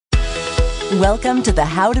Welcome to the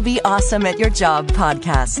How to Be Awesome at Your Job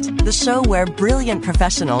podcast, the show where brilliant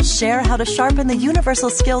professionals share how to sharpen the universal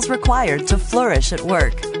skills required to flourish at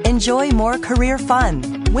work. Enjoy more career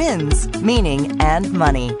fun, wins, meaning, and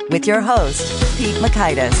money with your host, Pete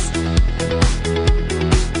Makaitis.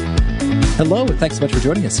 Hello, and thanks so much for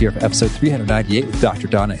joining us here for episode 398 with Dr.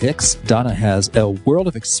 Donna Hicks. Donna has a world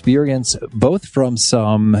of experience, both from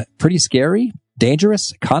some pretty scary,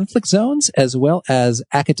 dangerous conflict zones, as well as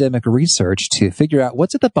academic research to figure out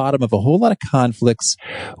what's at the bottom of a whole lot of conflicts,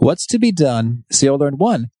 what's to be done. So you'll learn,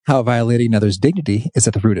 one, how violating another's dignity is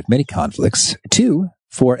at the root of many conflicts. Two,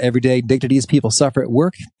 four everyday dignities people suffer at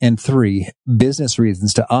work. And three, business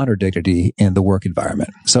reasons to honor dignity in the work environment.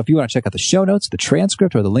 So if you want to check out the show notes, the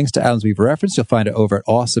transcript, or the links to items we've referenced, you'll find it over at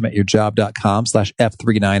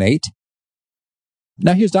awesomeatyourjob.com/F398.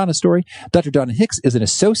 Now here's Donna's story. Dr. Donna Hicks is an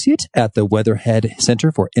associate at the Weatherhead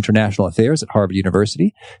Center for International Affairs at Harvard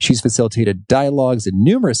University. She's facilitated dialogues in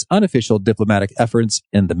numerous unofficial diplomatic efforts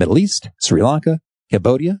in the Middle East, Sri Lanka,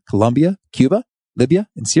 Cambodia, Colombia, Cuba, Libya,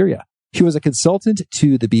 and Syria. She was a consultant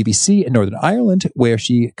to the BBC in Northern Ireland, where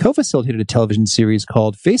she co-facilitated a television series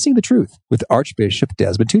called Facing the Truth with Archbishop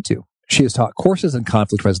Desmond Tutu. She has taught courses in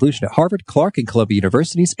conflict resolution at Harvard, Clark, and Columbia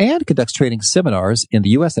universities, and conducts training seminars in the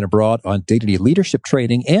U.S. and abroad on dignity leadership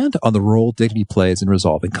training and on the role dignity plays in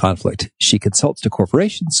resolving conflict. She consults to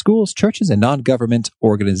corporations, schools, churches, and non-government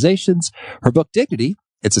organizations. Her book, Dignity,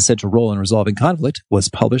 Its Essential Role in Resolving Conflict, was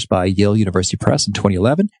published by Yale University Press in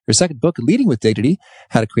 2011. Her second book, Leading with Dignity,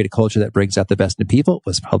 How to Create a Culture That Brings Out the Best in People,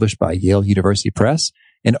 was published by Yale University Press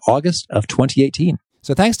in August of 2018.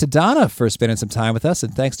 So thanks to Donna for spending some time with us,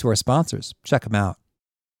 and thanks to our sponsors. Check them out.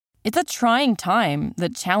 It's a trying time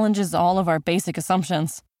that challenges all of our basic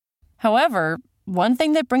assumptions. However, one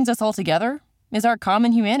thing that brings us all together is our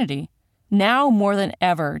common humanity. Now more than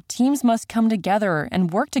ever, teams must come together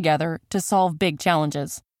and work together to solve big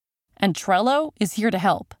challenges. And Trello is here to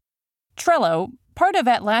help. Trello, part of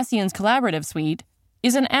Atlassian's collaborative suite,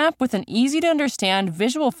 is an app with an easy-to-understand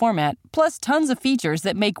visual format, plus tons of features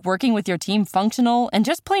that make working with your team functional and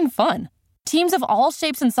just plain fun. Teams of all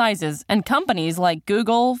shapes and sizes, and companies like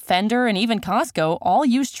Google, Fender, and even Costco all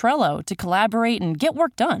use Trello to collaborate and get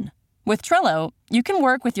work done. With Trello, you can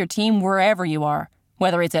work with your team wherever you are,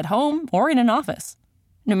 whether it's at home or in an office.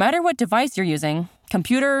 No matter what device you're using,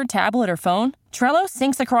 computer, tablet, or phone, Trello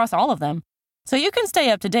syncs across all of them, so you can stay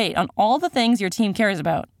up to date on all the things your team cares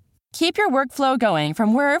about. Keep your workflow going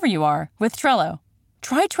from wherever you are with Trello.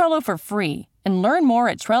 Try Trello for free and learn more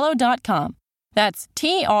at Trello.com. That's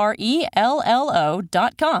Trello.com.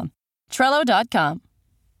 Trello.com.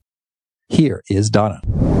 Here is Donna.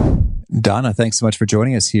 Donna, thanks so much for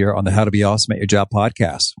joining us here on the How to Be Awesome at Your Job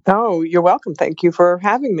podcast. Oh, you're welcome. Thank you for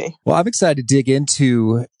having me. Well, I'm excited to dig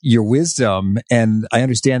into your wisdom, and I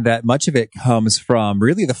understand that much of it comes from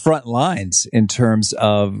really the front lines in terms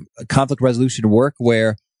of conflict resolution work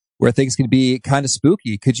where things can be kind of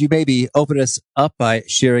spooky. Could you maybe open us up by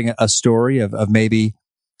sharing a story of maybe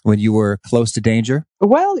when you were close to danger?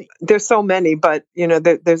 Well, there's so many, but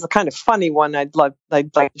there's a kind of funny one I'd like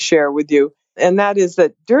to share with you. And that is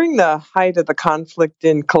that during the height of the conflict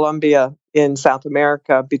in Colombia in South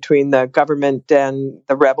America between the government and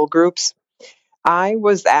the rebel groups, I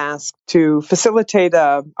was asked to facilitate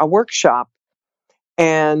a workshop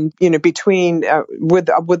and, between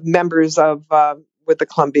with members of with the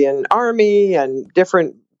Colombian army and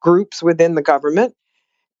different groups within the government.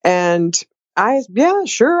 And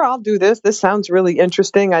sure, I'll do this. This sounds really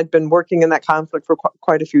interesting. I'd been working in that conflict for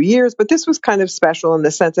quite a few years, but this was kind of special in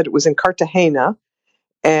the sense that it was in Cartagena,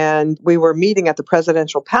 and we were meeting at the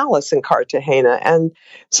presidential palace in Cartagena. And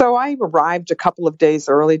so I arrived a couple of days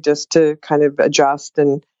early just to kind of adjust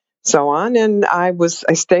and so on. And I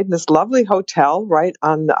stayed in this lovely hotel right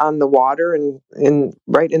on the water and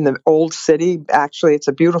right in the old city. Actually, it's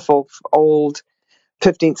a beautiful old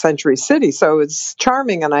 15th century city, so it's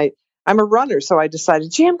charming. And I'm a runner, so I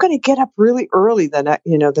decided, I'm going to get up really early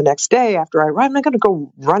the next day after I run. I'm going to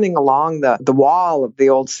go running along the wall of the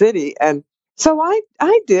old city. And so I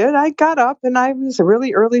did. I got up and I was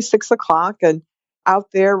really early, 6:00, and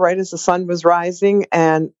out there right as the sun was rising.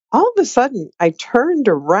 And all of a sudden, I turned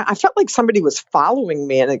around. I felt like somebody was following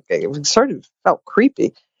me, and it sort of felt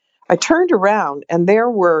creepy. I turned around, and there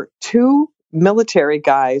were two military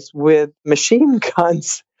guys with machine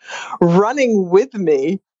guns running with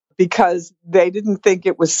me because they didn't think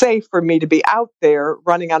it was safe for me to be out there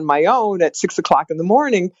running on my own at 6:00 in the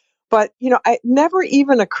morning. But, it never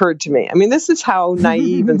even occurred to me. I mean, this is how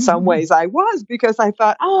naive in some ways I was, because I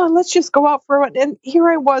thought, let's just go out for it. And here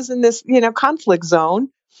I was in this, conflict zone,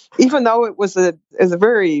 even though it was a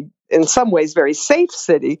very in some ways, very safe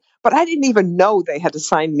city, but I didn't even know they had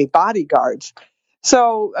assigned me bodyguards.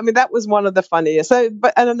 So, I mean, that was one of the funniest. And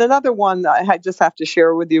another one that I just have to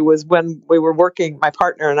share with you was when we were working, my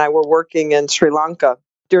partner and I were working in Sri Lanka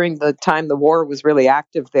during the time the war was really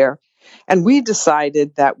active there. And we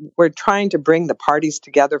decided that we're trying to bring the parties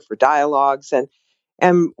together for dialogues.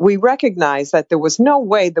 And we recognized that there was no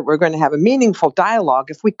way that we're going to have a meaningful dialogue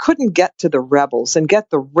if we couldn't get to the rebels and get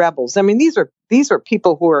the rebels. I mean, these are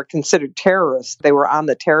people who are considered terrorists. They were on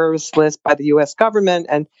the terrorist list by the U.S. government.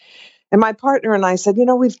 And my partner and I said,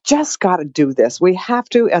 we've just got to do this. We have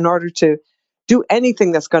to, in order to do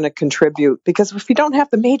anything that's going to contribute. Because if you don't have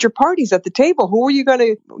the major parties at the table, who are you going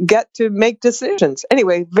to get to make decisions?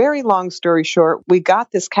 Anyway, very long story short, we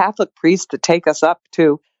got this Catholic priest to take us up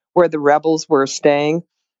to where the rebels were staying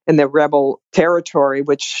in the rebel territory,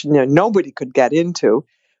 which nobody could get into.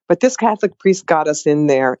 But this Catholic priest got us in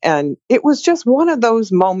there, and it was just one of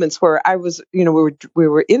those moments where I was, we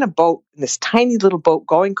were in a boat, in this tiny little boat,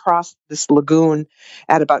 going across this lagoon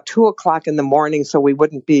at about 2:00 in the morning, so we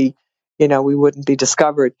wouldn't be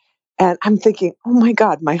discovered. And I'm thinking, oh my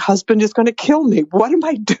God, my husband is going to kill me. What am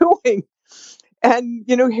I doing? And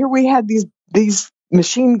here we had these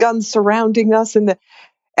machine guns surrounding us,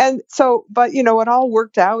 but it all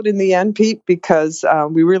worked out in the end, Pete, because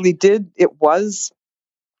we really did.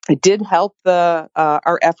 It did help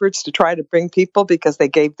our efforts to try to bring people, because they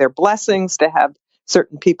gave their blessings to have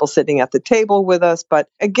certain people sitting at the table with us. But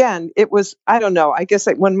again, it was, I don't know, I guess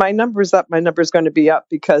when my number's up, my number's going to be up,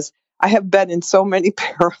 because I have been in so many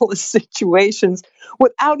perilous situations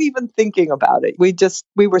without even thinking about it.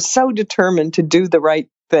 We were so determined to do the right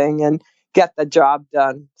thing and get the job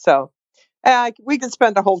done. So we could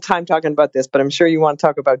spend the whole time talking about this, but I'm sure you want to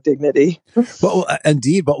talk about dignity. Well,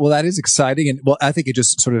 indeed. Well, that is exciting. And I think it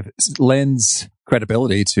just sort of lends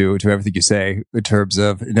credibility to everything you say in terms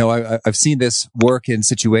of, I've seen this work in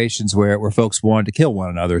situations where folks wanted to kill one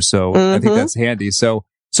another. So I think that's handy. So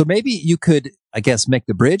maybe you could, I guess, make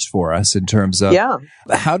the bridge for us in terms of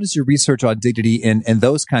how does your research on dignity in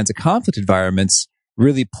those kinds of conflict environments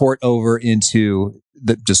really port over into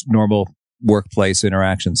the just normal workplace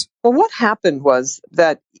interactions? Well, what happened was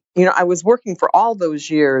that, I was working for all those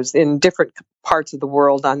years in different parts of the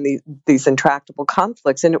world on these intractable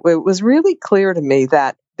conflicts. And it was really clear to me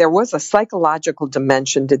that there was a psychological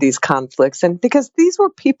dimension to these conflicts. And because these were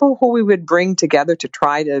people who we would bring together to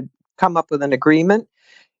try to come up with an agreement,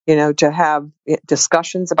 to have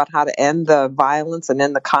discussions about how to end the violence and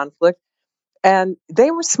end the conflict. And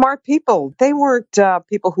they were smart people. They weren't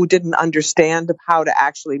people who didn't understand how to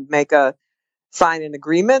actually sign an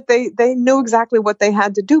agreement. They knew exactly what they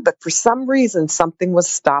had to do, but for some reason, something was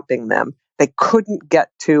stopping them. They couldn't get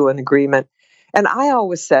to an agreement. And I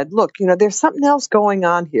always said, look, there's something else going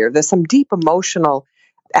on here. There's some deep emotional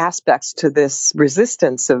aspects to this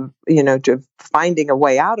resistance of, to finding a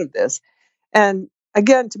way out of this. And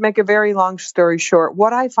again, to make a very long story short,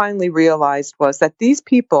 what I finally realized was that these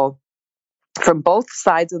people from both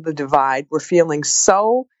sides of the divide were feeling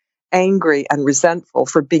so angry and resentful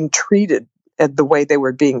for being treated the way they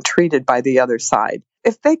were being treated by the other side.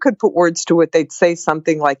 If they could put words to it, they'd say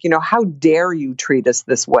something like, how dare you treat us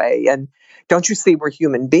this way? And don't you see we're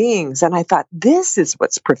human beings? And I thought, this is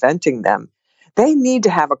what's preventing them. They need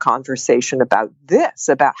to have a conversation about this,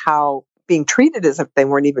 about how being treated as if they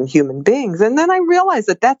weren't even human beings. And then I realized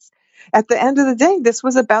that that's, at the end of the day, this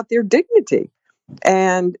was about their dignity.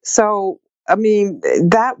 And so, I mean,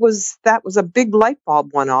 that was a big light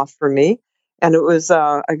bulb went off for me. And it was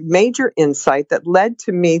a major insight that led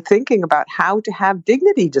to me thinking about how to have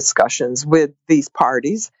dignity discussions with these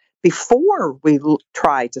parties before we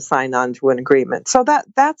try to sign on to an agreement. So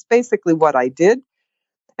that's basically what I did.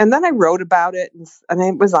 And then I wrote about it, and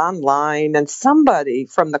it was online, and somebody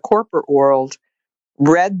from the corporate world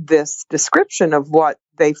read this description of what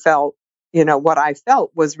they felt, what I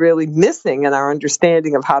felt was really missing in our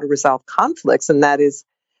understanding of how to resolve conflicts, and that is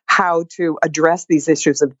how to address these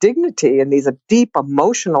issues of dignity and these deep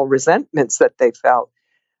emotional resentments that they felt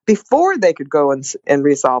before they could go and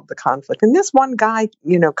resolve the conflict. And this one guy,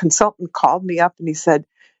 consultant, called me up and he said,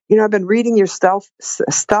 I've been reading your stuff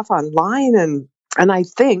online, and I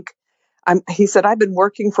think, he said, I've been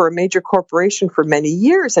working for a major corporation for many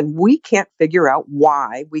years, and we can't figure out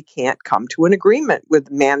why we can't come to an agreement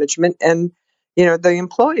with management and, the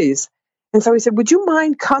employees. And so he said, would you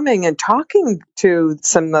mind coming and talking to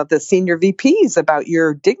some of the senior VPs about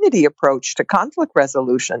your dignity approach to conflict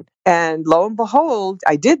resolution? And lo and behold,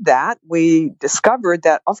 I did that. We discovered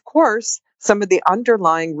that, of course, some of the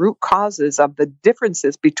underlying root causes of the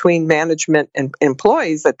differences between management and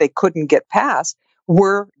employees that they couldn't get past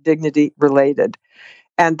were dignity related.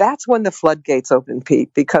 And that's when the floodgates opened,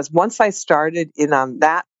 Pete, because once I started in on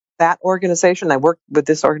that organization, I worked with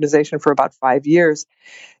this organization for about 5 years.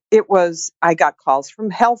 I got calls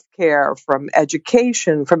from healthcare, from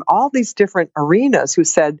education, from all these different arenas who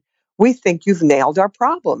said, we think you've nailed our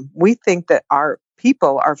problem. We think that our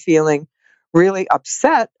people are feeling really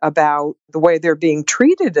upset about the way they're being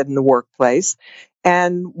treated in the workplace.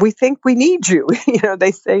 And we think we need you.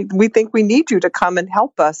 They say, we think we need you to come and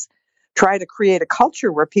help us try to create a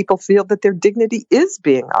culture where people feel that their dignity is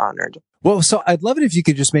being honored. Well, so I'd love it if you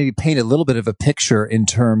could just maybe paint a little bit of a picture in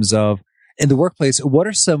terms of, in the workplace, what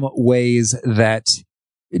are some ways that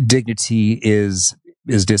dignity is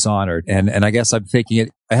dishonored? And I guess I'm thinking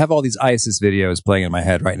I have all these ISIS videos playing in my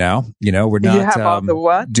head right now. We're not you have all the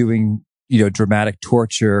what? Doing, dramatic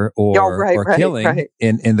torture or killing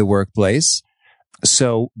in the workplace.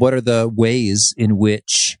 So what are the ways in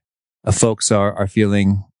which folks are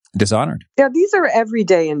feeling dishonored? Yeah, these are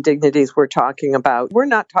everyday indignities we're talking about. We're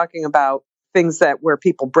not talking about things where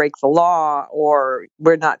people break the law, or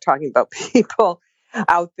we're not talking about people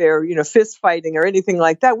out there, fist fighting or anything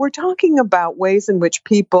like that. We're talking about ways in which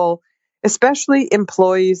people, especially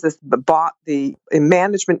employees, the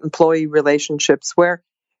management employee relationships, where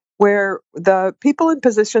the people in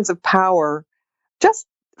positions of power just.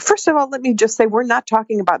 First of all, let me just say we're not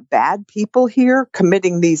talking about bad people here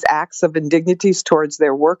committing these acts of indignities towards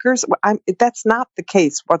their workers. That's not the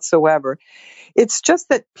case whatsoever. It's just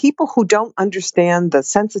that people who don't understand the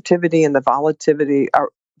sensitivity and the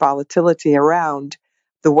volatility around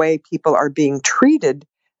the way people are being treated,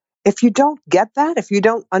 if you don't get that, if you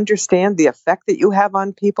don't understand the effect that you have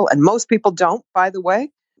on people, and most people don't, by the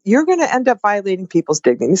way, you're going to end up violating people's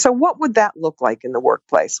dignity. So what would that look like in the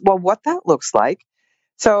workplace? Well, what that looks like,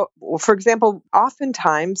 so, for example,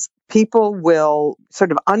 oftentimes people will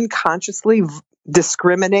sort of unconsciously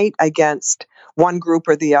discriminate against one group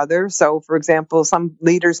or the other. So, for example, some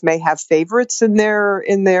leaders may have favorites in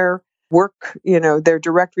their work, their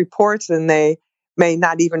direct reports, and they may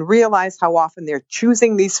not even realize how often they're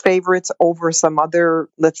choosing these favorites over some other,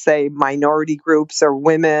 let's say, minority groups or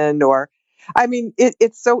women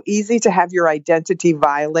it's so easy to have your identity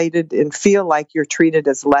violated and feel like you're treated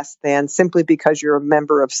as less than simply because you're a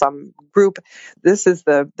member of some group. This is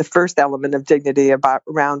the first element of dignity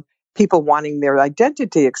around people wanting their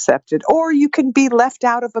identity accepted. Or you can be left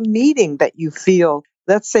out of a meeting that you feel,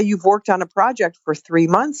 let's say you've worked on a project for 3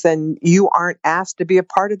 months and you aren't asked to be a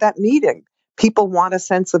part of that meeting. People want a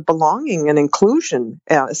sense of belonging and inclusion,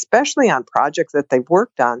 especially on projects that they've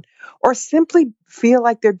worked on, or simply feel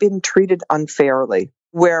like they're being treated unfairly,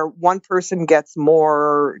 where one person gets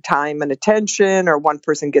more time and attention, or one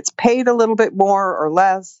person gets paid a little bit more or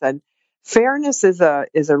less. And fairness is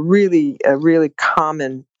a really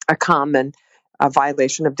common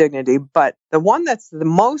violation of dignity. But the one that's the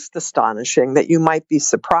most astonishing that you might be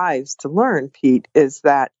surprised to learn, Pete, is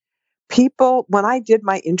that people, when I did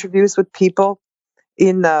my interviews with people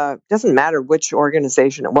doesn't matter which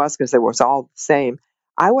organization it was because they was all the same,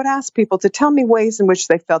 I would ask people to tell me ways in which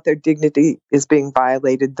they felt their dignity is being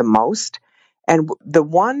violated the most. And the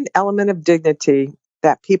one element of dignity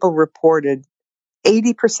that people reported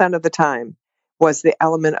 80% of the time was the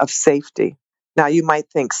element of safety. Now you might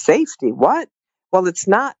think, safety, what? Well, it's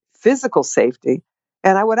not physical safety.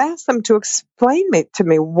 And I would ask them to explain to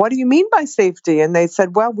me, what do you mean by safety? And they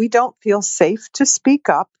said, well, we don't feel safe to speak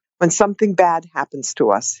up when something bad happens to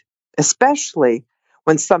us, especially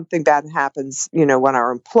when something bad happens, when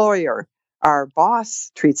our employer, our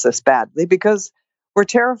boss treats us badly, because we're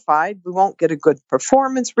terrified we won't get a good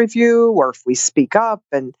performance review, or if we speak up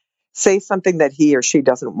and say something that he or she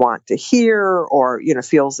doesn't want to hear, or,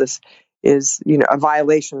 feels this is, a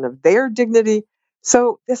violation of their dignity.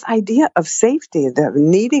 So this idea of safety, the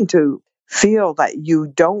needing to feel that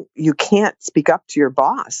you can't speak up to your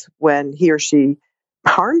boss when he or she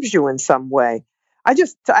harms you in some way. I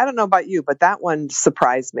don't know about you, but that one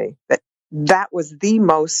surprised me. That was the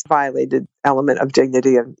most violated element of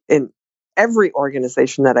dignity in every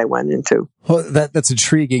organization that I went into. Well, that's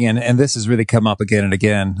intriguing. And this has really come up again and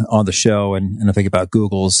again on the show. And I think about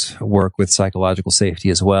Google's work with psychological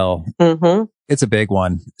safety as well. Mm-hmm. It's a big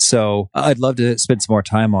one. So I'd love to spend some more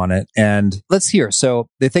time on it. And let's hear. So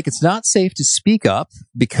they think it's not safe to speak up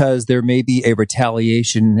because there may be a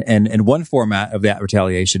retaliation. And one format of that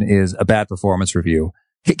retaliation is a bad performance review.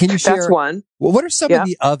 Can you share? That's one. Well, what are some of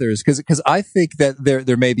the others? Because I think that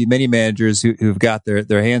there may be many managers who've got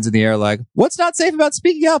their hands in the air like, what's not safe about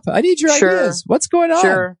speaking up? I need your ideas. What's going on?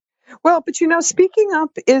 Sure. Well, but speaking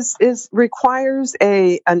up requires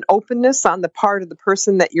an openness on the part of the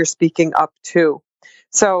person that you're speaking up to.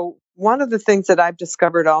 So one of the things that I've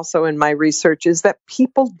discovered also in my research is that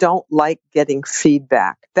people don't like getting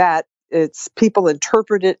feedback, that it's people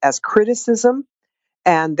interpret it as criticism.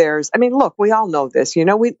 And look, we all know this,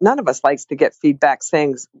 none of us likes to get feedback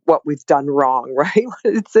saying what we've done wrong, right?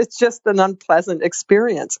 It's just an unpleasant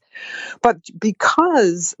experience. But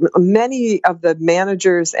because many of the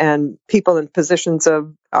managers and people in positions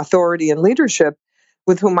of authority and leadership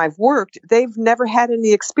with whom I've worked, they've never had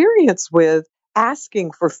any experience with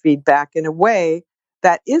asking for feedback in a way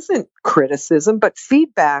that isn't criticism, but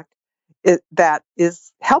feedback that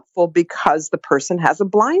is helpful because the person has a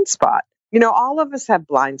blind spot. All of us have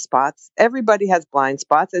blind spots. Everybody has blind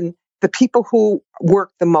spots. And the people who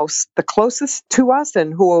work the closest to us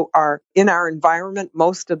and who are in our environment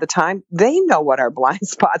most of the time, they know what our blind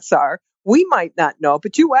spots are. We might not know,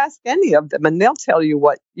 but you ask any of them and they'll tell you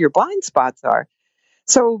what your blind spots are.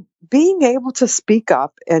 So being able to speak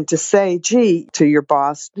up and to say, gee, to your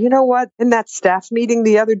boss, you know what, in that staff meeting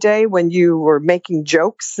the other day when you were making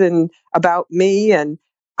jokes about me and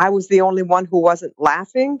I was the only one who wasn't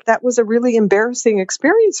laughing, that was a really embarrassing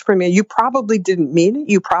experience for me. You probably didn't mean it.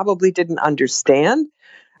 You probably didn't understand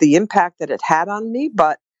the impact that it had on me.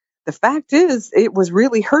 But the fact is, it was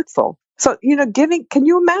really hurtful. So, can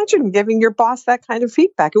you imagine giving your boss that kind of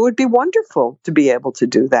feedback? It would be wonderful to be able to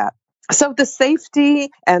do that. So the safety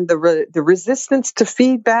and the resistance to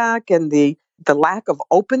feedback and the lack of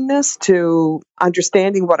openness to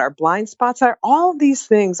understanding what our blind spots are, all these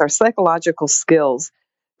things are psychological skills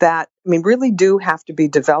that, really do have to be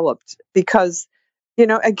developed because,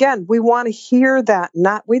 again, we want to hear that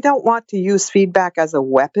we don't want to use feedback as a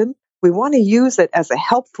weapon. We want to use it as a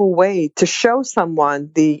helpful way to show someone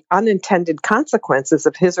the unintended consequences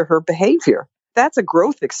of his or her behavior. That's a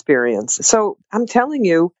growth experience. So I'm telling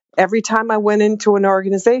you, every time I went into an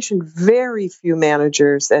organization, very few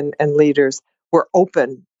managers and leaders were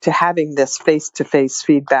open to having this face-to-face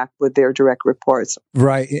feedback with their direct reports.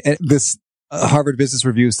 Right. And this Harvard Business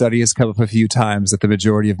Review study has come up a few times that the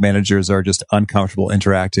majority of managers are just uncomfortable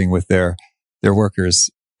interacting with their workers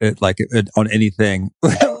on anything,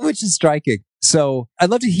 which is striking. So I'd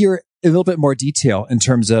love to hear a little bit more detail in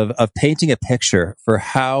terms of painting a picture for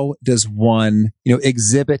how does one,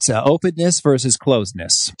 exhibit openness versus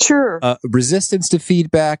closedness. Sure. Resistance to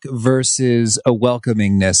feedback versus a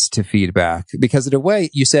welcomingness to feedback. Because in a way,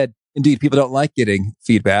 you said, indeed, people don't like getting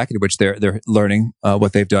feedback in which they're learning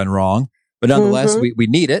what they've done wrong. But nonetheless, we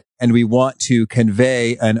need it, and we want to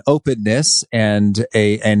convey an openness and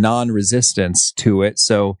a non-resistance to it.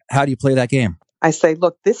 So how do you play that game? I say,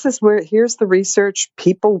 look, here's the research.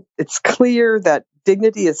 It's clear that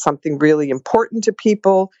dignity is something really important to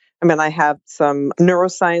people. I have some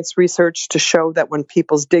neuroscience research to show that when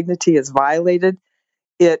people's dignity is violated,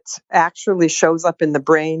 it actually shows up in the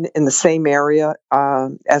brain in the same area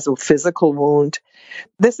as a physical wound.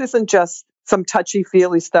 This isn't just some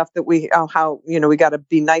touchy-feely stuff that we got to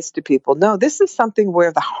be nice to people. No, this is something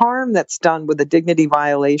where the harm that's done with a dignity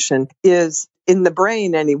violation is, in the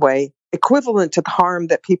brain anyway, equivalent to the harm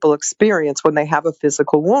that people experience when they have a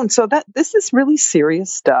physical wound. So this is really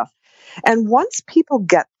serious stuff. And once people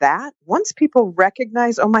get that, once people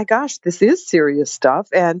recognize, oh my gosh, this is serious stuff.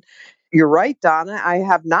 And you're right, Donna, I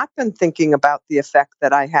have not been thinking about the effect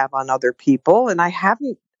that I have on other people. And I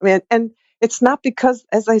haven't, and it's not because,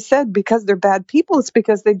 as I said, because they're bad people. It's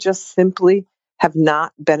because they just simply have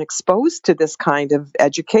not been exposed to this kind of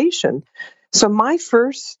education. So my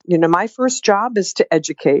first job is to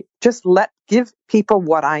educate, just give people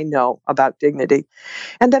what I know about dignity.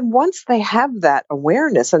 And then once they have that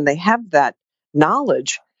awareness and they have that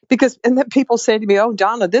knowledge, and then people say to me, oh,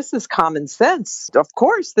 Donna, this is common sense. Of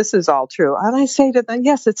course, this is all true. And I say to them,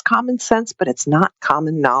 yes, it's common sense, but it's not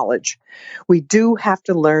common knowledge. We do have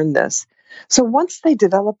to learn this. So once they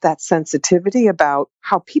develop that sensitivity about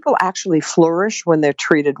how people actually flourish when they're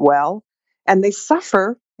treated well, and they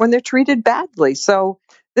suffer when they're treated badly. So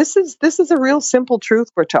this is a real simple truth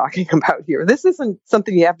we're talking about here. This isn't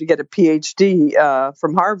something you have to get a PhD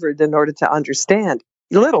from Harvard in order to understand.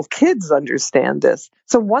 Little kids understand this.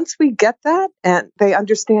 So once we get that and they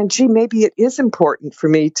understand, gee, maybe it is important for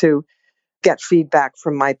me to get feedback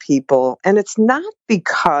from my people. And it's not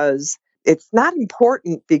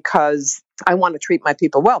important because I want to treat my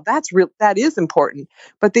people well. That is important.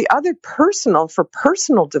 But the other for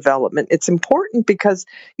personal development, it's important because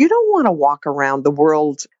you don't want to walk around the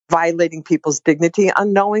world violating people's dignity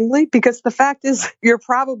unknowingly, because the fact is you're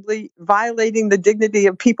probably violating the dignity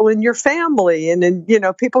of people in your family and in,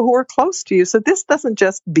 people who are close to you. So this doesn't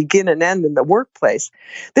just begin and end in the workplace.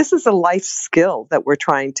 This is a life skill that we're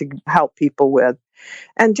trying to help people with.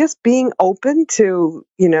 And just being open to,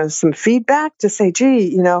 some feedback to say,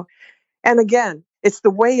 gee, And again, it's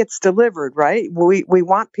the way it's delivered, right? We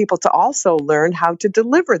want people to also learn how to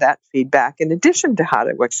deliver that feedback in addition to how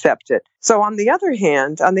to accept it. So on the other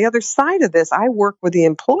hand, on the other side of this, I work with the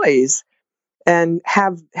employees and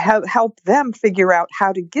have help them figure out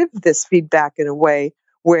how to give this feedback in a way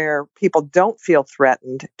where people don't feel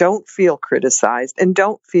threatened, don't feel criticized, and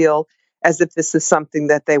don't feel as if this is something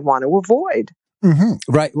that they want to avoid. Mm-hmm.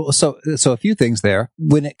 Right. Well, so a few things there.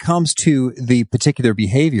 When it comes to the particular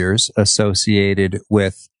behaviors associated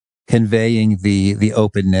with conveying the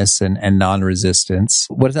openness and non-resistance,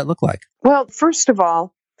 what does that look like? Well, first of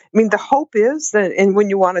all, I mean, the hope is that, and when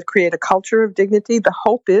you want to create a culture of dignity, the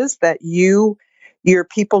hope is that your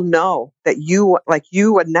people know that you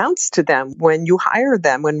announce to them when you hire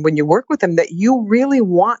them, when you work with them, that you really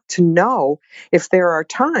want to know if there are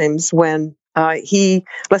times when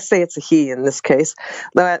let's say it's a he in this case,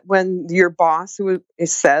 that when your boss who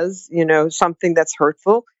says, something that's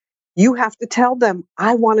hurtful, you have to tell them,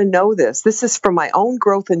 I want to know this. This is for my own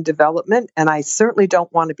growth and development, and I certainly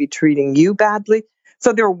don't want to be treating you badly.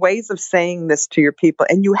 So there are ways of saying this to your people,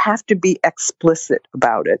 and you have to be explicit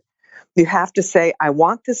about it. You have to say, I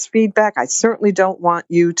want this feedback. I certainly don't want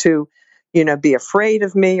you to, be afraid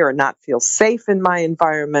of me or not feel safe in my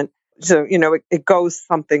environment. So, it goes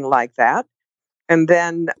something like that. And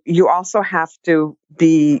then you also have to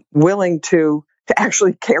be willing to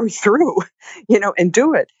actually carry through, and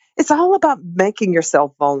do it. It's all about making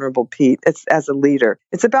yourself vulnerable, Pete, as a leader.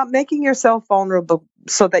 It's about making yourself vulnerable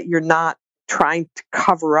so that you're not trying to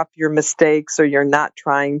cover up your mistakes, or you're not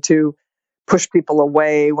trying to push people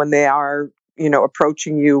away when they are,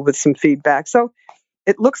 approaching you with some feedback. So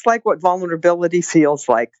it looks like what vulnerability feels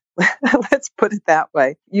like. Let's put it that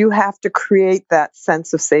way. You have to create that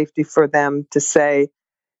sense of safety for them to say,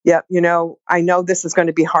 yeah, I know this is going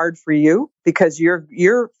to be hard for you because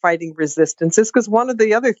you're fighting resistances. Because one of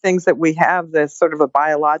the other things that we have, this sort of a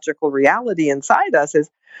biological reality inside us, is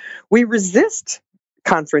we resist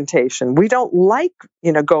confrontation. We don't like,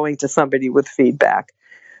 going to somebody with feedback.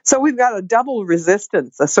 So we've got a double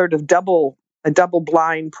resistance, a double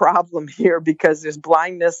blind problem here, because there's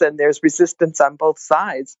blindness and there's resistance on both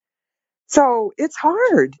sides. So it's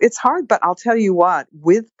hard. It's hard, but I'll tell you what,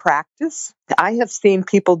 with practice, I have seen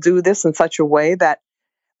people do this in such a way that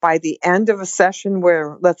by the end of a session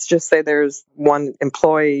where, let's just say there's one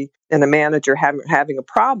employee and a manager having a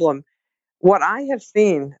problem, what I have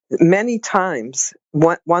seen many times,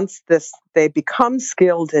 once they become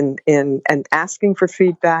skilled in asking for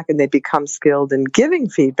feedback, and they become skilled in giving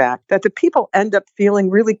feedback, that the people end up feeling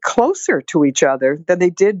really closer to each other than they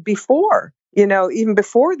did before. Even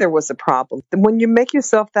before there was a problem. When you make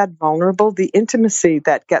yourself that vulnerable, the intimacy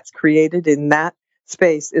that gets created in that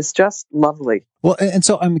space is just lovely. Well, and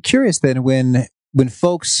so I'm curious then, when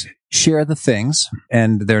folks share the things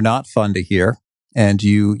and they're not fun to hear, and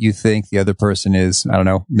you think the other person is, I don't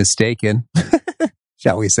know, mistaken,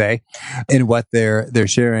 shall we say, in what they're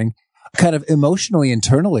sharing, kind of emotionally,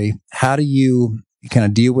 internally, how do you kind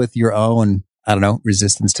of deal with your own, I don't know,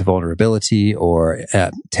 resistance to vulnerability or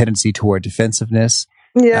tendency toward defensiveness?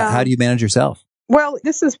 Yeah. How do you manage yourself? Well,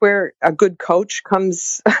 this is where a good coach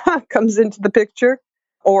comes into the picture,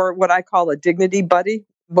 or what I call a dignity buddy.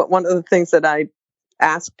 But one of the things that I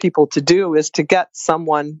ask people to do is to get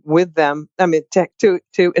someone with them. I mean,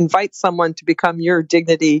 to invite someone to become your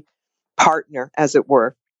dignity partner, as it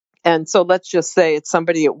were. And so let's just say it's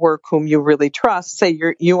somebody at work whom you really trust. Say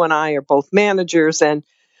you and I are both managers, and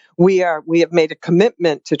we have made a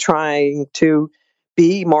commitment to trying to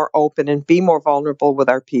be more open and be more vulnerable with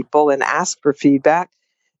our people and ask for feedback.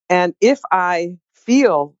 And if I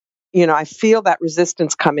feel that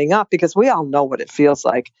resistance coming up, because we all know what it feels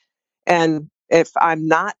like. And if I'm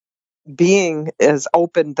not being as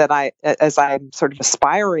open as I'm sort of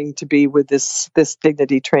aspiring to be with this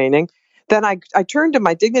dignity training, then I turn to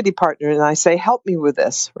my dignity partner and I say, help me with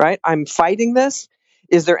this, right? I'm fighting this.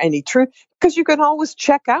 Is there any truth? Because you can always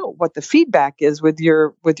check out what the feedback is with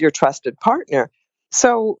your trusted partner.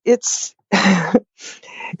 So it's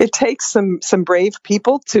it takes some brave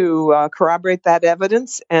people to corroborate that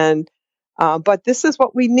evidence, but this is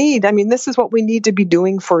what we need. I mean, this is what we need to be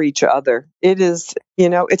doing for each other. It is,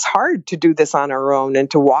 it's hard to do this on our own and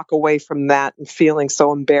to walk away from that and feeling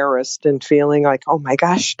so embarrassed and feeling like, oh my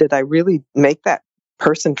gosh, did I really make that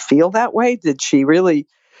person feel that way? Did she really,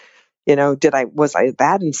 was I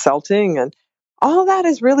that insulting? And all that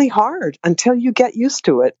is really hard until you get used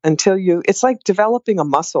to it, it's like developing a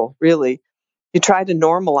muscle, really. You try to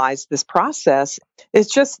normalize this process.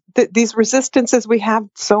 It's just that these resistances, we have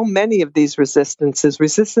so many of these resistances.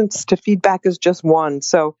 Resistance to feedback is just one.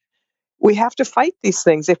 So we have to fight these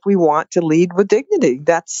things if we want to lead with dignity.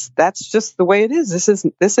 That's just the way it is.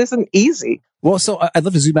 This isn't easy. Well, so I'd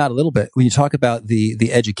love to zoom out a little bit when you talk about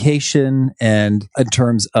the education, and in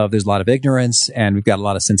terms of there's a lot of ignorance and we've got a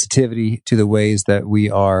lot of sensitivity to the ways that we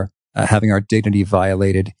are having our dignity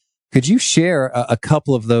violated. Could you share a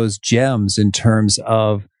couple of those gems in terms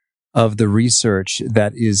of the research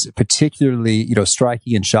that is particularly,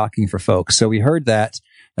 striking and shocking for folks? So we heard that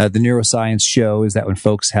the neuroscience shows that when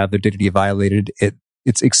folks have their dignity violated,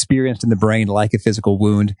 it's experienced in the brain like a physical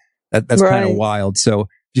wound. That's kind of wild. So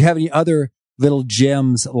do you have any other little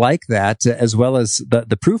gems like that, as well as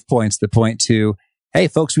the proof points that point to, hey,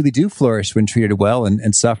 folks really do flourish when treated well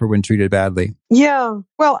and suffer when treated badly? Yeah.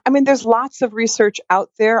 Well, I mean, there's lots of research out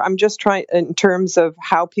there. I'm just trying in terms of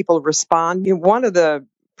how people respond. One of the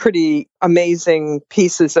pretty amazing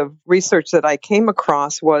pieces of research that I came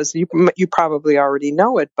across was, you probably already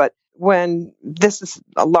know it, but when this is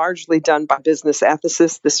largely done by business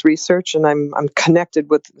ethicists, this research, and I'm connected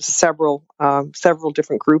with several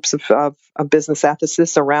different groups of business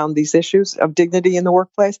ethicists around these issues of dignity in the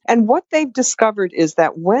workplace. And what they've discovered is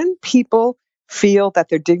that when people feel that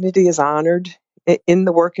their dignity is honored in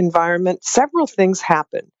the work environment, several things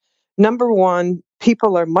happen. Number one,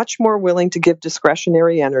 people are much more willing to give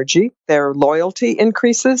discretionary energy. Their loyalty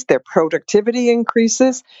increases, their productivity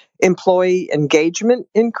increases, employee engagement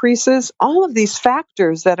increases. All of these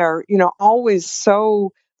factors that are, always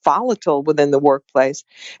so volatile within the workplace.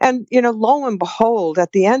 And, lo and behold,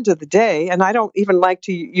 at the end of the day, and I don't even like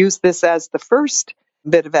to use this as the first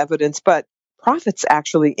bit of evidence, but profits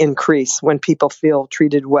actually increase when people feel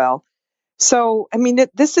treated well. So, I mean,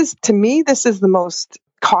 this is the most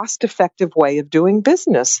cost-effective way of doing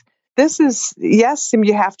business. This is, yes,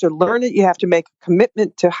 you have to learn it. You have to make a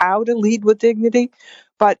commitment to how to lead with dignity.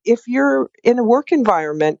 But if you're in a work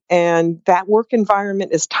environment and that work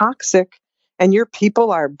environment is toxic and your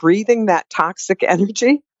people are breathing that toxic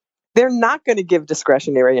energy, they're not going to give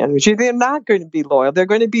discretionary energy. They're not going to be loyal. They're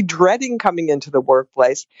going to be dreading coming into the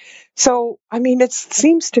workplace. So, I mean, it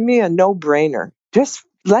seems to me a no-brainer. Just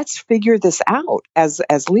let's figure this out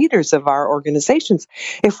as leaders of our organizations.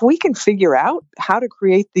 If we can figure out how to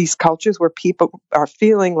create these cultures where people are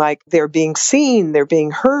feeling like they're being seen, they're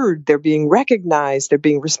being heard, they're being recognized, they're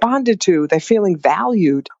being responded to, they're feeling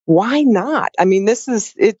valued, why not? I mean, there's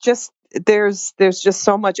just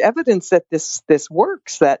so much evidence that this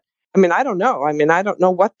works that, I mean, I don't know. I mean, I don't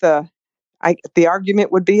know what the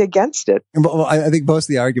argument would be against it. Well, I think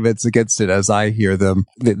most of the arguments against it, as I hear them,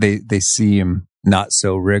 they seem not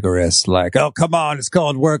so rigorous. Like, oh, come on, it's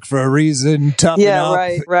called work for a reason. Toughen up.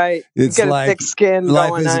 Right. It's you get like a thick skin life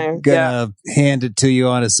going isn't on. gonna hand it to you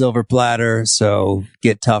on a silver platter. So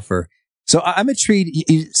get tougher. So I'm intrigued.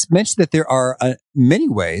 You mentioned that there are many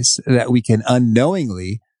ways that we can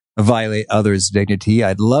unknowingly violate others' dignity.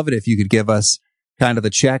 I'd love it if you could give us kind of the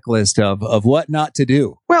checklist of what not to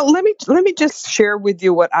do. Well, let me just share with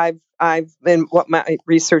you what I've and what my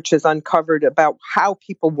research has uncovered about how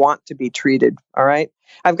people want to be treated. All right.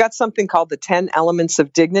 I've got something called the 10 elements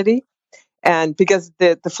of dignity. And because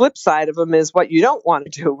the flip side of them is what you don't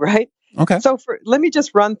want to do, right? Okay. So let me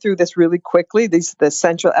just run through this really quickly. The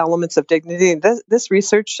essential elements of dignity. And this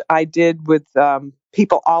research I did with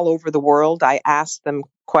people all over the world. I asked them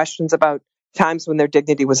questions about times when their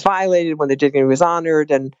dignity was violated, when their dignity was honored.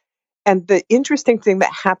 And the interesting thing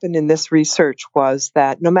that happened in this research was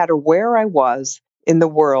that no matter where I was in the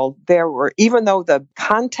world, even though the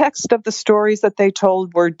context of the stories that they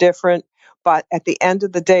told were different, but at the end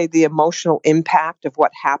of the day, the emotional impact of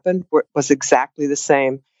what happened was exactly the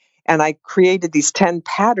same. And I created these 10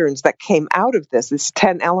 patterns that came out of this, these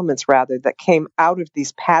 10 elements rather, that came out of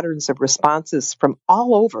these patterns of responses from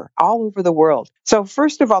all over the world. So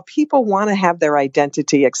first of all, people want to have their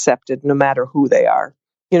identity accepted no matter who they are.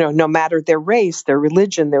 No matter their race, their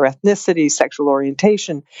religion, their ethnicity, sexual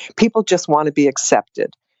orientation, people just want to be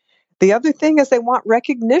accepted. The other thing is they want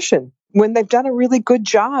recognition. When they've done a really good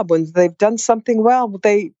job, when they've done something well,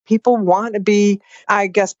 people want to be, I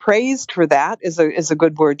guess, praised for that is a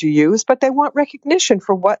good word to use, but they want recognition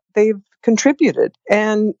for what they've contributed.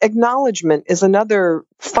 And acknowledgement is another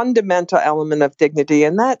fundamental element of dignity,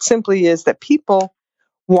 and that simply is that people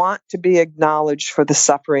want to be acknowledged for the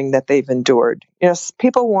suffering that they've endured.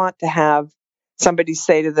 People want to have somebody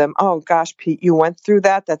say to them, "Oh gosh, Pete, you went through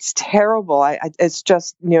that. That's terrible. It's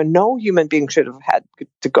just, no human being should have had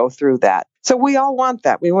to go through that." So we all want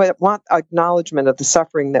that. We want acknowledgement of the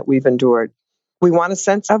suffering that we've endured. We want a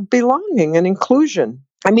sense of belonging and inclusion.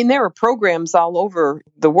 I mean, there are programs all over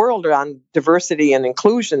the world on diversity and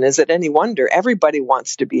inclusion. Is it any wonder? Everybody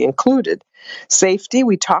wants to be included. Safety,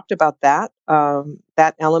 we talked about that,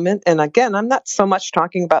 that element. And again, I'm not so much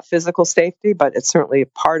talking about physical safety, but it's certainly a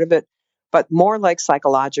part of it, but more like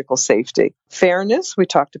psychological safety. Fairness, we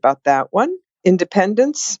talked about that one.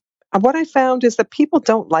 Independence. What I found is that people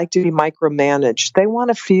don't like to be micromanaged. They want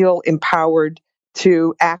to feel empowered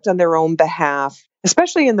to act on their own behalf.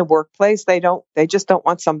 Especially in the workplace, they just don't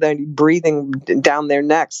want somebody breathing down their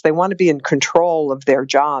necks. They want to be in control of their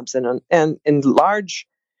jobs and in large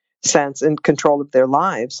sense, in control of their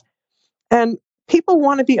lives. And people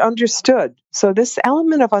want to be understood. So this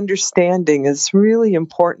element of understanding is really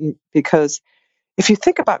important because if you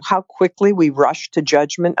think about how quickly we rush to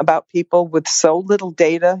judgment about people with so little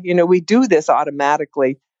data, we do this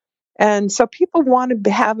automatically. And so people want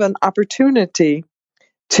to have an opportunity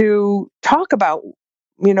to talk about,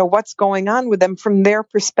 what's going on with them from their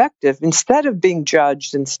perspective instead of being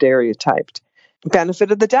judged and stereotyped.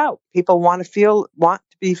 Benefit of the doubt. People want to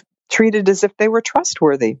be treated as if they were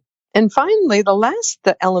trustworthy. And finally,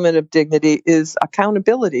 the element of dignity is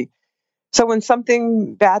accountability. So when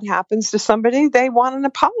something bad happens to somebody, they want an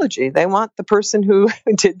apology. They want the person who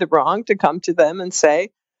did the wrong to come to them and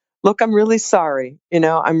say, look, I'm really sorry.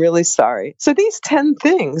 I'm really sorry. So these 10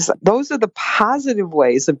 things, those are the positive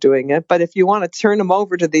ways of doing it. But if you want to turn them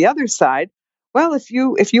over to the other side, well, if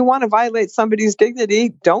you want to violate somebody's dignity,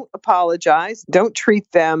 don't apologize, don't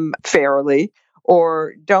treat them fairly,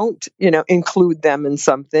 or don't, include them in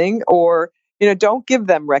something, or, don't give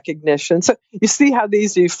them recognition. So you see how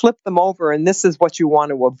you flip them over, and this is what you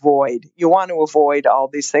want to avoid. You want to avoid all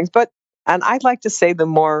these things. And I'd like to say them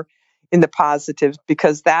more in the positive,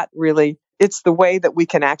 because that really, it's the way that we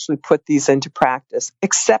can actually put these into practice.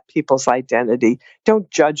 Accept people's identity.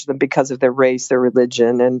 Don't judge them because of their race, their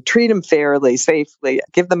religion, and treat them fairly, safely.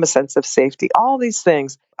 Give them a sense of safety. All these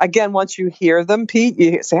things. Again, once you hear them, Pete,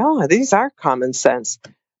 you say, oh, these are common sense,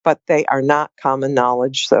 but they are not common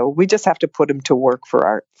knowledge. So we just have to put them to work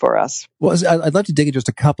for us. Well, I'd love to dig into just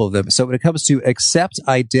a couple of them. So when it comes to accept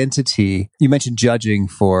identity, you mentioned judging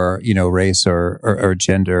for, race or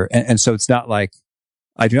gender. And so it's not like,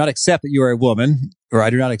 I do not accept that you are a woman, or I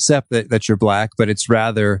do not accept that you're black, but it's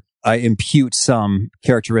rather, I impute some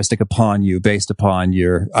characteristic upon you based upon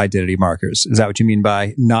your identity markers. Is that what you mean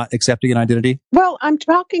by not accepting an identity? Well, I'm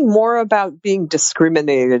talking more about being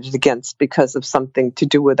discriminated against because of something to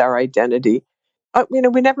do with our identity. We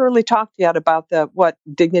never really talked yet about what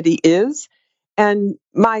dignity is. And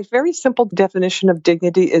my very simple definition of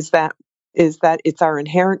dignity is that it's our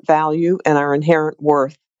inherent value and our inherent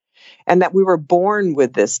worth, and that we were born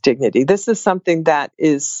with this dignity. This is something that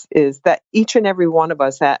is that each and every one of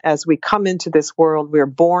us, as we come into this world, we're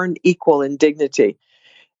born equal in dignity.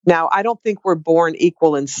 Now, I don't think we're born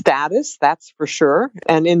equal in status, that's for sure.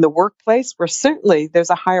 And in the workplace, there's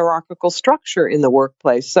a hierarchical structure in the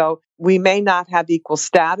workplace. So we may not have equal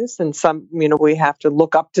status, and we have to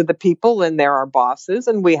look up to the people, and they're our bosses,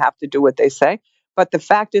 and we have to do what they say. But the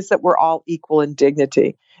fact is that we're all equal in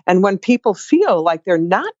dignity. And when people feel like they're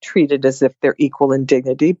not treated as if they're equal in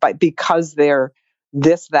dignity, because they're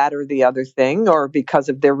this, that, or the other thing, or because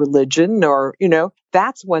of their religion, or,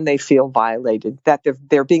 that's when they feel violated, that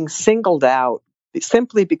they're being singled out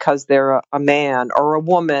simply because they're a man or a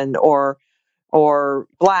woman or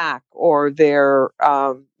black, or they're,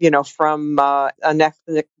 from an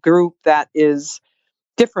ethnic group that is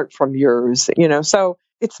different from yours, So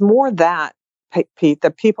it's more that, Pete,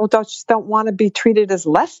 that people just don't want to be treated as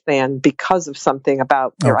less than because of something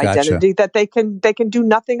about their identity that they can do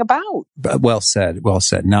nothing about. Well said.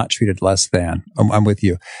 Not treated less than. I'm with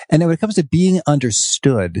you. And then when it comes to being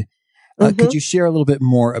understood, could you share a little bit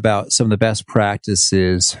more about some of the best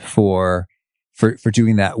practices for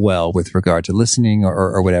doing that well with regard to listening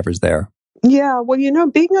or whatever's there? Yeah, well,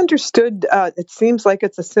 being understood, it seems like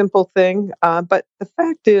it's a simple thing, but the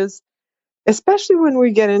fact is, especially when we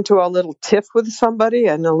get into a little tiff with somebody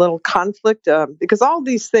and a little conflict, because all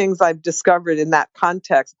these things I've discovered in that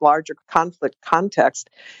context, larger conflict context.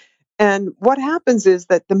 And what happens is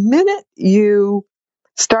that the minute you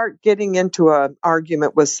start getting into an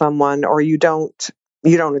argument with someone, or you don't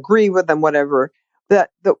agree with them, whatever,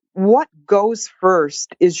 what goes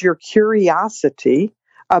first is your curiosity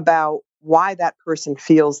about why that person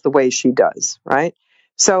feels the way she does, right?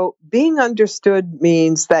 So being understood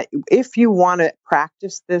means that if you want to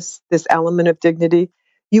practice this element of dignity,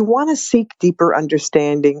 you want to seek deeper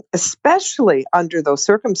understanding, especially under those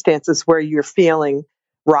circumstances where you're feeling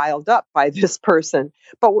riled up by this person.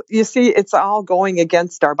 But you see, it's all going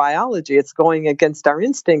against our biology. It's going against our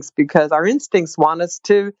instincts, because our instincts want us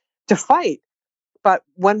to fight. But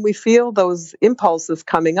when we feel those impulses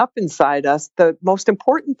coming up inside us, the most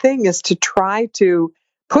important thing is to try to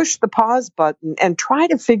push the pause button and try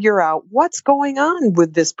to figure out what's going on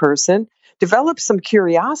with this person, develop some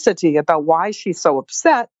curiosity about why she's so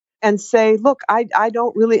upset, and say, look, I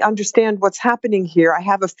don't really understand what's happening here. I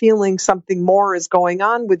have a feeling something more is going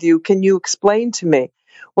on with you. Can you explain to me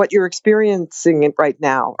what you're experiencing right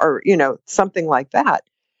now? Or, something like that.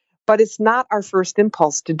 But it's not our first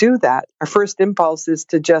impulse to do that. Our first impulse is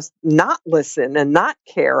to just not listen and not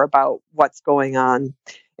care about what's going on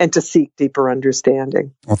and to seek deeper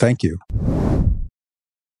understanding. Well, thank you.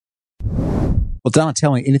 Well, Donna,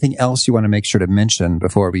 tell me anything else you want to make sure to mention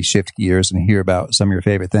before we shift gears and hear about some of your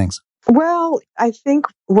favorite things. Well, I think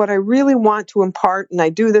what I really want to impart, and I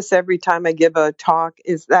do this every time I give a talk,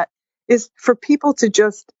 is for people to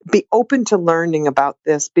just be open to learning about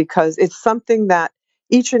this, because it's something that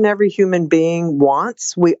each and every human being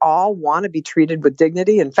wants. We all want to be treated with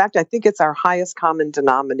dignity. In fact, I think it's our highest common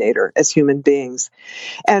denominator as human beings.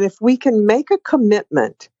 And if we can make a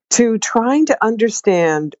commitment to trying to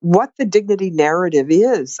understand what the dignity narrative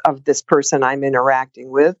is of this person I'm interacting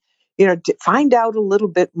with, to find out a little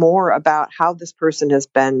bit more about how this person has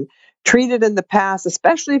been treated in the past,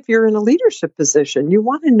 especially if you're in a leadership position. You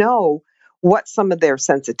want to know what some of their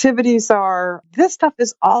sensitivities are. This stuff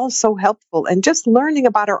is all so helpful. And just learning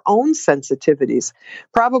about our own sensitivities,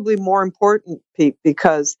 probably more important, Pete,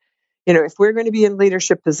 because if we're going to be in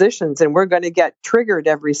leadership positions and we're going to get triggered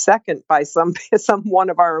every second by some one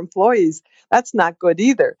of our employees, that's not good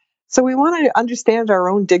either. So we want to understand our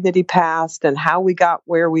own dignity past and how we got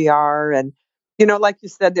where we are. And, like you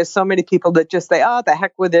said, there's so many people that just say, oh, the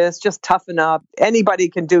heck with this, just toughen up. Anybody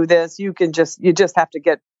can do this. You just have to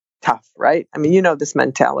get tough, right? I mean, this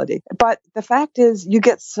mentality. But the fact is, you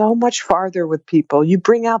get so much farther with people. You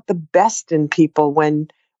bring out the best in people when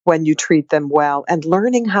you treat them well. And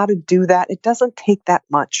learning how to do that, it doesn't take that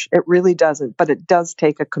much. It really doesn't, but it does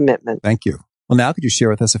take a commitment. Thank you. Well, now could you share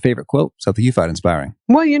with us a favorite quote, something you find inspiring?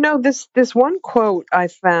 Well, this one quote I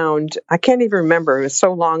found, I can't even remember, it was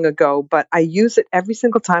so long ago, but I use it every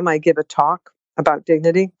single time I give a talk about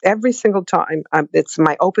dignity. Every single time. It's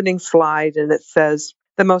my opening slide, and it says,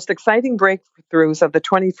 the most exciting breakthroughs of the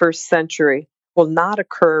 21st century will not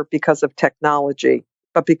occur because of technology,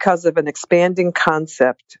 but because of an expanding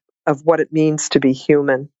concept of what it means to be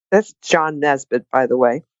human. That's John Nesbitt, by the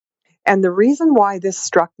way. And the reason why this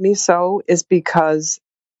struck me so is because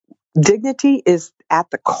dignity is at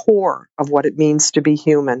the core of what it means to be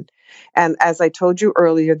human. And as I told you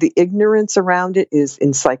earlier, the ignorance around it is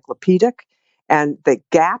encyclopedic. And the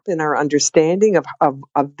gap in our understanding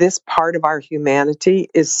of this part of our humanity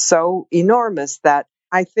is so enormous that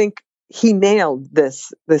I think he nailed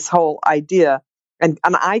this whole idea. And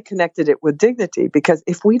I connected it with dignity, because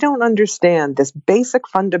if we don't understand this basic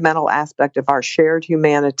fundamental aspect of our shared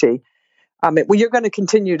humanity, you're going to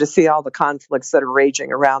continue to see all the conflicts that are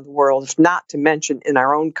raging around the world, not to mention in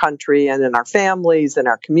our own country and in our families and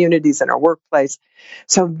our communities and our workplace.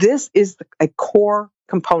 So this is a core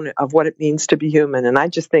component of what it means to be human. And I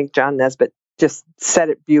just think John Nesbitt just said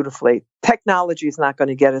it beautifully. Technology is not going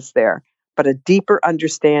to get us there, but a deeper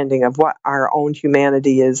understanding of what our own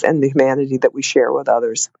humanity is and the humanity that we share with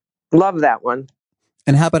others. Love that one.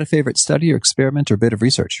 And how about a favorite study or experiment or bit of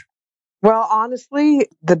research? Well, honestly,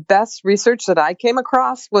 the best research that I came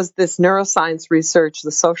across was this neuroscience research,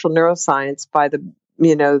 the social neuroscience by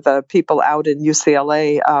the people out in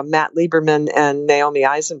UCLA, Matt Lieberman and Naomi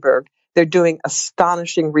Eisenberg. They're doing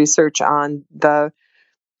astonishing research on the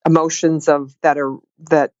emotions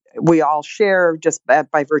that we all share just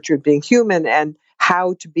by virtue of being human, and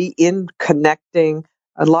how to be in connecting,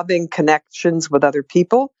 loving connections with other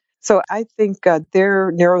people. So I think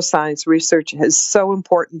their neuroscience research is so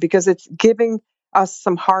important, because it's giving us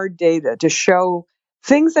some hard data to show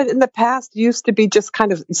things that in the past used to be just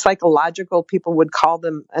kind of psychological. People would call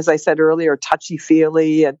them, as I said earlier,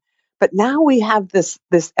 touchy-feely. But now we have this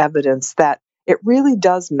evidence that it really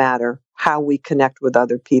does matter how we connect with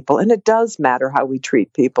other people, and it does matter how we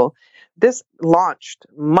treat people. This launched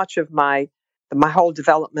much of my whole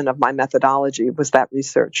development of my methodology was that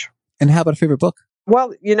research. And how about a favorite book?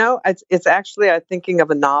 Well, it's actually, I'm thinking of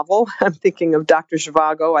a novel. I'm thinking of Dr.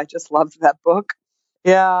 Zhivago. I just loved that book.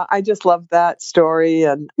 Yeah, I just love that story.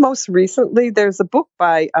 And most recently, there's a book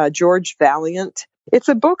by George Valiant. It's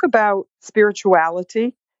a book about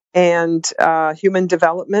spirituality and human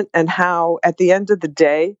development, and how at the end of the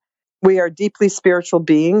day, we are deeply spiritual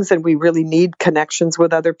beings and we really need connections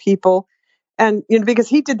with other people. And, because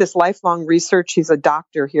he did this lifelong research, he's a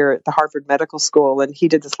doctor here at the Harvard Medical School, and he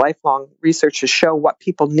did this lifelong research to show what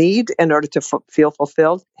people need in order to feel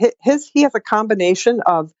fulfilled. He has a combination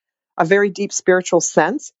of a very deep spiritual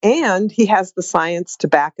sense, and he has the science to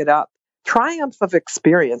back it up. Triumphs of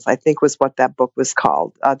Experience, I think, was what that book was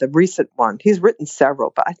called, the recent one. He's written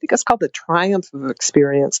several, but I think it's called The Triumph of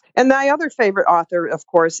Experience. And my other favorite author, of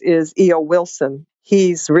course, is E.O. Wilson.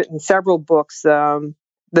 He's written several books. The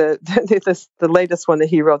latest one that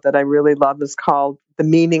he wrote that I really love is called The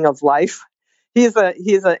Meaning of Life. He's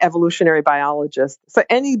an evolutionary biologist. So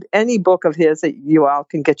any book of his that you all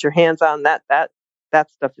can get your hands on, that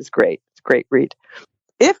stuff is great. It's a great read.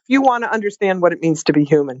 If you want to understand what it means to be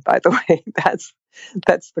human, by the way, that's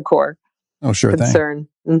the core concern.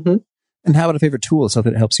 Mm-hmm. And how about a favorite tool,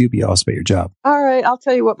 something that helps you be awesome at your job? All right, I'll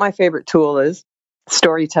tell you what my favorite tool is: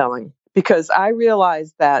 storytelling. Because I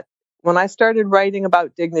realized that when I started writing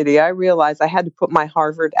about dignity, I realized I had to put my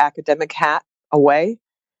Harvard academic hat away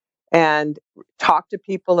and talk to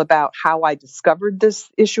people about how I discovered this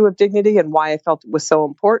issue of dignity and why I felt it was so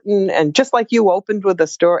important. And just like you opened with a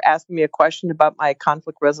story, asking me a question about my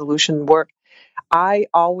conflict resolution work, I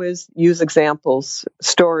always use examples,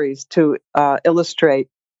 stories to illustrate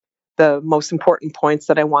the most important points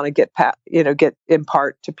that I want to get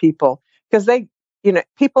impart to people, because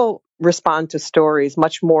people respond to stories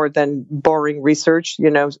much more than boring research.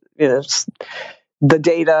 The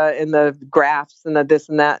data and the graphs and the this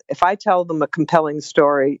and that. If I tell them a compelling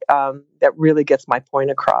story, that really gets my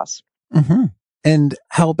point across. Mm-hmm. And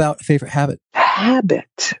how about a favorite habit?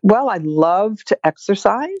 Well, I love to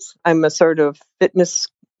exercise. I'm a sort of fitness.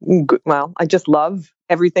 I just love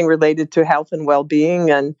everything related to health and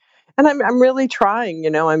well-being, and I'm really trying.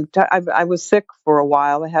 I was sick for a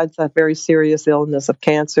while. I had a very serious illness of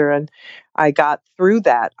cancer, and I got through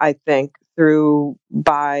that. I think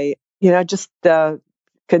by just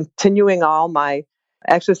continuing all my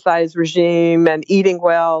exercise regime and eating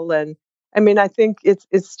well. And I think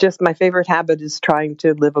it's just my favorite habit is trying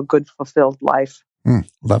to live a good, fulfilled life.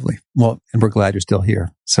 Lovely. Well, and we're glad you're still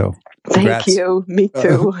here. So congrats. Thank you. Me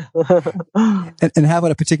too. And how about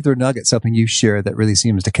a particular nugget, something you share that really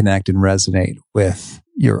seems to connect and resonate with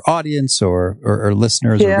your audience or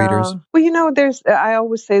listeners or readers? Well, I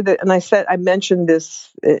always say that, and I mentioned this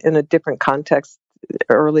in a different context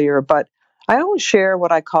earlier, but I always share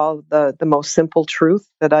what I call the most simple truth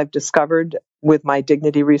that I've discovered with my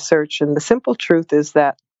dignity research. And the simple truth is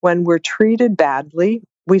that when we're treated badly,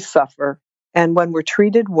 we suffer. And when we're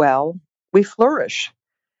treated well, we flourish.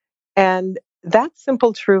 And that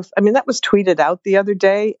simple truth, that was tweeted out the other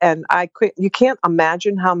day, and you can't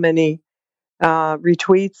imagine how many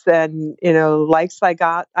retweets and likes I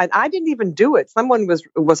got. I didn't even do it. Someone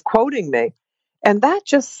was quoting me. And that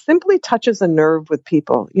just simply touches a nerve with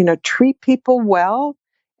people. Treat people well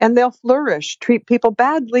and they'll flourish. Treat people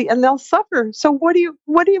badly and they'll suffer. So what do you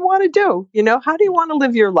want to do? How do you want to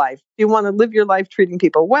live your life? Do you want to live your life treating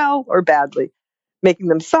people well or badly, making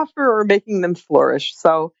them suffer or making them flourish?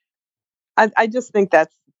 So I just think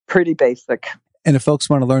that's pretty basic. And if folks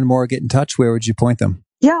want to learn more, get in touch, where would you point them?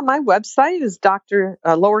 Yeah, my website is Dr.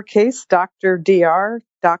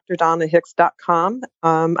 DrDonnahicks.com.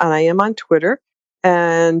 And I am on Twitter.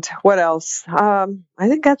 And what else? I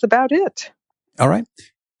think that's about it. All right.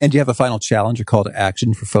 And do you have a final challenge or call to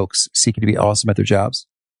action for folks seeking to be awesome at their jobs?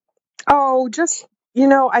 Oh, just,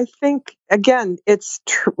 I think, again, it's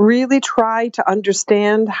really try to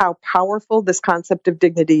understand how powerful this concept of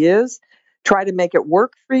dignity is. Try to make it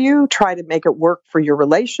work for you. Try to make it work for your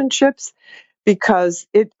relationships. Because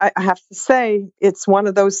I have to say, it's one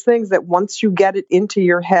of those things that once you get it into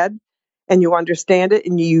your head, and you understand it,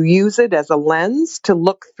 and you use it as a lens to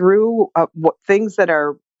look through what things that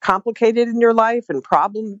are complicated in your life and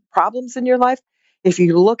problems in your life. If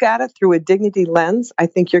you look at it through a dignity lens, I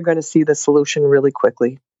think you're going to see the solution really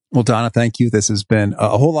quickly. Well, Donna, thank you. This has been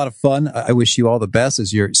a whole lot of fun. I wish you all the best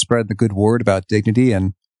as you're spreading the good word about dignity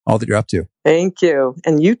and all that you're up to. Thank you.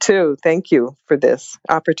 And you too. Thank you for this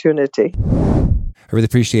opportunity. I really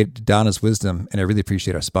appreciate Donna's wisdom, and I really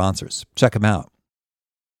appreciate our sponsors. Check them out.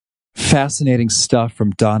 Fascinating stuff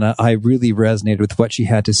from Donna. I really resonated with what she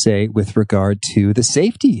had to say with regard to the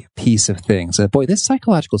safety piece of things. Boy, this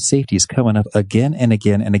psychological safety is coming up again and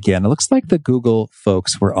again and again. It looks like the Google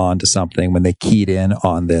folks were on to something when they keyed in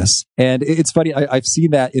on this. And it's funny, I've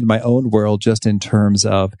seen that in my own world, just in terms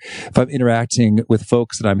of if I'm interacting with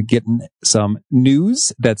folks and I'm getting some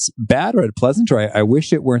news that's bad or unpleasant, or I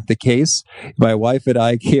wish it weren't the case. My wife and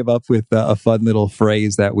I came up with a fun little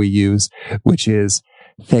phrase that we use, which is,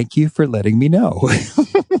 thank you for letting me know.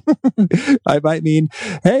 I might mean,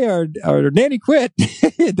 hey, our nanny quit.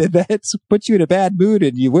 That's put you in a bad mood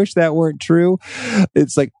and you wish that weren't true.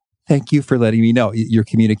 It's like, thank you for letting me know. You're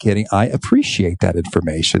communicating. I appreciate that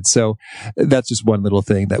information. So that's just one little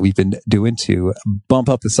thing that we've been doing to bump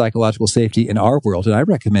up the psychological safety in our world. And I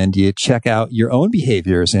recommend you check out your own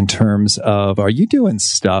behaviors in terms of, are you doing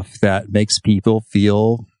stuff that makes people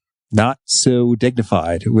feel not so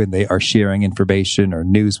dignified when they are sharing information or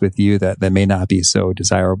news with you that may not be so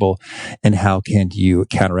desirable? And how can you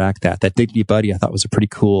counteract that? That Dignity Buddy, I thought, was a pretty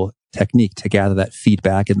cool technique to gather that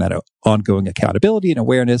feedback and that ongoing accountability and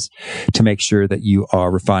awareness to make sure that you are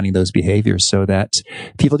refining those behaviors so that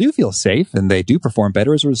people do feel safe and they do perform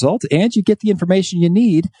better as a result, and you get the information you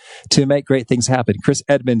need to make great things happen. Chris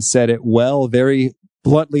Edmonds said it well, very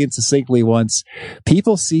bluntly and succinctly once.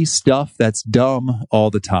 People see stuff that's dumb all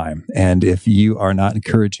the time. And if you are not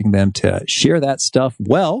encouraging them to share that stuff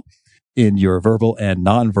well in your verbal and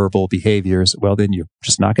nonverbal behaviors, well, then you're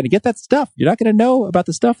just not going to get that stuff. You're not going to know about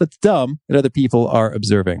the stuff that's dumb that other people are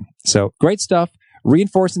observing. So great stuff.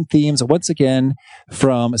 Reinforcing themes once again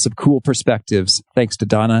from some cool perspectives. Thanks to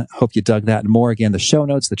Donna. Hope you dug that and more. Again, the show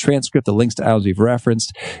notes, the transcript, the links to items we've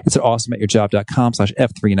referenced. It's at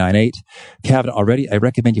awesomeatyourjob.com/F398. If you haven't already, I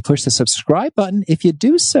recommend you push the subscribe button. If you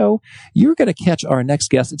do so, you're going to catch our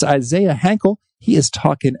next guest. It's Isaiah Hankel. He is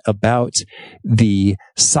talking about the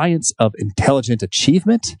science of intelligent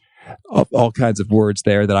achievement. All kinds of words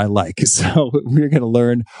there that I like. So we're going to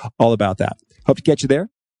learn all about that. Hope to catch you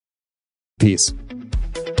there. Peace.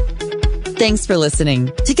 Thanks for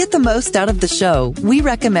listening. To get the most out of the show, we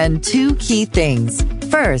recommend 2 key things.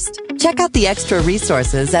 First, check out the extra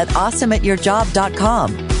resources at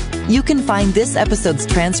awesomeatyourjob.com. You can find this episode's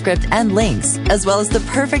transcript and links, as well as the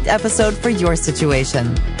perfect episode for your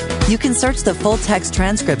situation. You can search the full text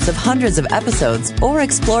transcripts of hundreds of episodes or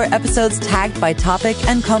explore episodes tagged by topic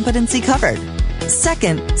and competency covered.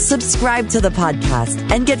 Second, subscribe to the podcast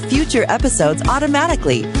and get future episodes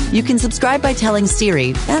automatically. You can subscribe by telling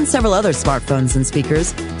Siri and several other smartphones and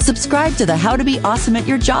speakers, subscribe to the How to Be Awesome at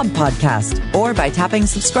Your Job podcast, or by tapping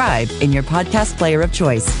subscribe in your podcast player of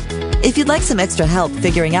choice. If you'd like some extra help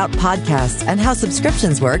figuring out podcasts and how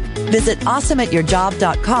subscriptions work, visit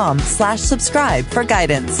awesomeatyourjob.com/subscribe for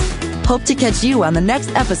guidance. Hope to catch you on the next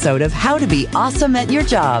episode of How to Be Awesome at Your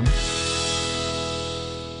Job.